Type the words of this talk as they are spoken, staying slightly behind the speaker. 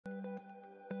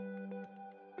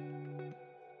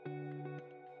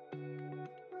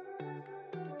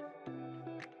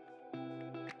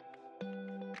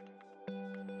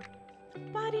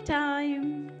Party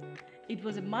time! It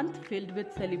was a month filled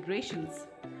with celebrations.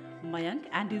 Mayank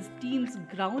and his team's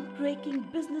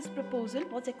groundbreaking business proposal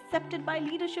was accepted by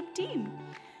leadership team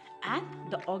and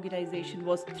the organization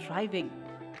was thriving.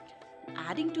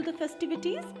 Adding to the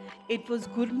festivities, it was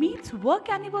Gurmeet's work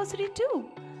anniversary too.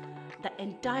 The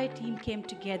entire team came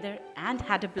together and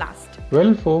had a blast.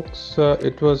 Well, folks,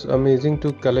 it was amazing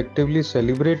to collectively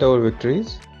celebrate our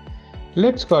victories.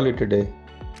 Let's call it a day.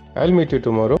 I'll meet you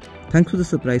tomorrow. Thanks for the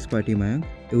surprise party, Mayank.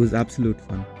 It was absolute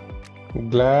fun.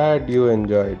 Glad you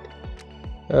enjoyed.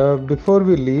 Before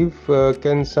we leave,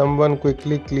 can someone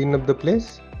quickly clean up the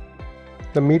place?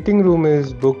 The meeting room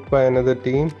is booked by another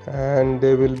team and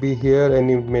they will be here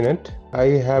any minute. I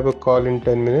have a call in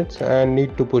 10 minutes and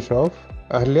need to push off.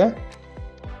 Ahalya,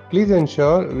 please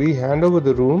ensure we hand over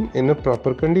the room in a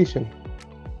proper condition.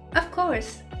 Of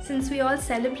course, since we all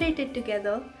celebrated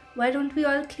together, why don't we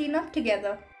all clean up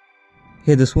together?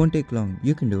 Hey, this won't take long.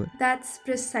 You can do it. That's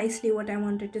precisely what I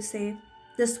wanted to say.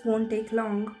 This won't take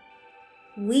long.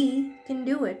 We can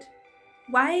do it.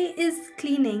 Why is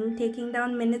cleaning, taking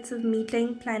down minutes of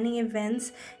meeting, planning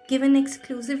events given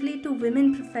exclusively to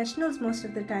women professionals most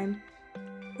of the time?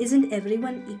 Isn't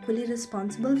everyone equally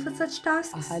responsible for such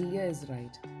tasks? Ahalya is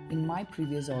right. In my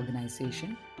previous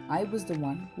organization, I was the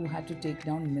one who had to take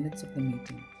down minutes of the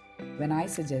meeting. When I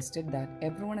suggested that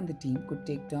everyone in the team could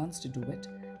take turns to do it,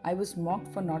 I was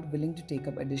mocked for not willing to take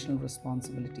up additional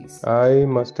responsibilities. I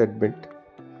must admit,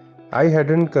 I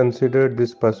hadn't considered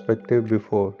this perspective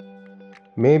before.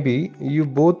 Maybe you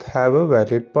both have a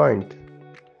valid point.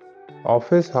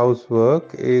 Office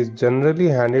housework is generally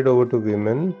handed over to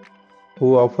women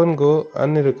who often go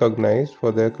unrecognized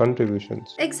for their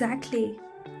contributions. Exactly.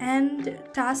 And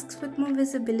tasks with more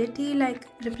visibility, like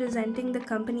representing the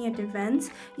company at events,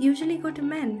 usually go to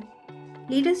men.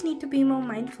 Leaders need to be more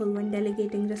mindful when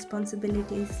delegating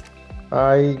responsibilities.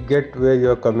 I get where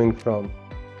you're coming from.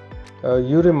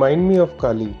 You remind me of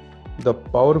Kali, the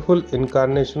powerful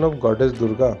incarnation of goddess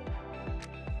Durga.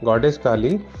 Goddess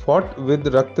Kali fought with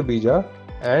Rakhtbija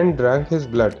and drank his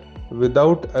blood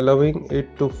without allowing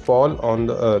it to fall on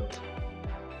the earth.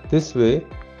 This way,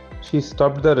 she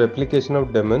stopped the replication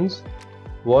of demons,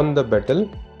 won the battle,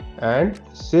 and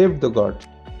saved the god.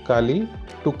 Kali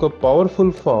took a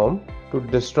powerful form to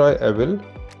destroy evil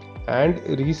and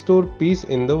restore peace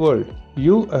in the world.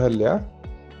 You, Ahalya,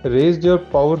 raised your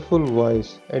powerful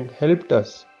voice and helped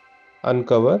us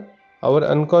uncover our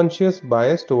unconscious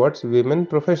bias towards women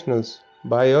professionals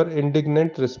by your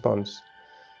indignant response.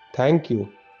 Thank you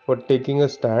for taking a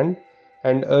stand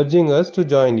and urging us to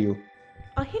join you.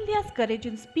 Ahilya's courage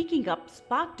in speaking up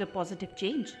sparked a positive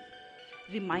change,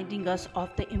 reminding us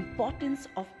of the importance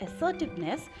of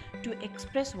assertiveness to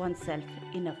express oneself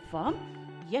in a firm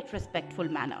yet respectful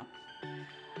manner.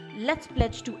 Let's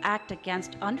pledge to act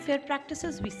against unfair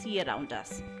practices we see around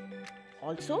us.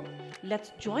 Also,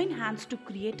 let's join hands to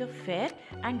create a fair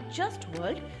and just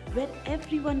world where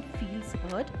everyone feels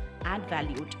heard and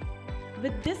valued.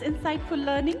 With this insightful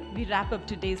learning, we wrap up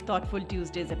today's Thoughtful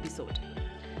Tuesdays episode.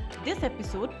 This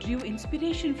episode drew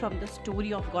inspiration from the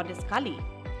story of goddess Kali,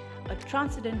 a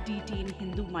transcendent deity in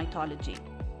Hindu mythology.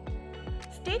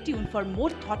 Stay tuned for more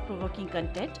thought-provoking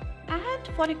content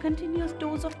and for a continuous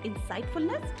dose of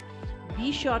insightfulness.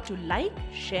 Be sure to like,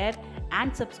 share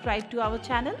and subscribe to our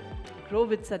channel, Grow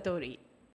with Satori.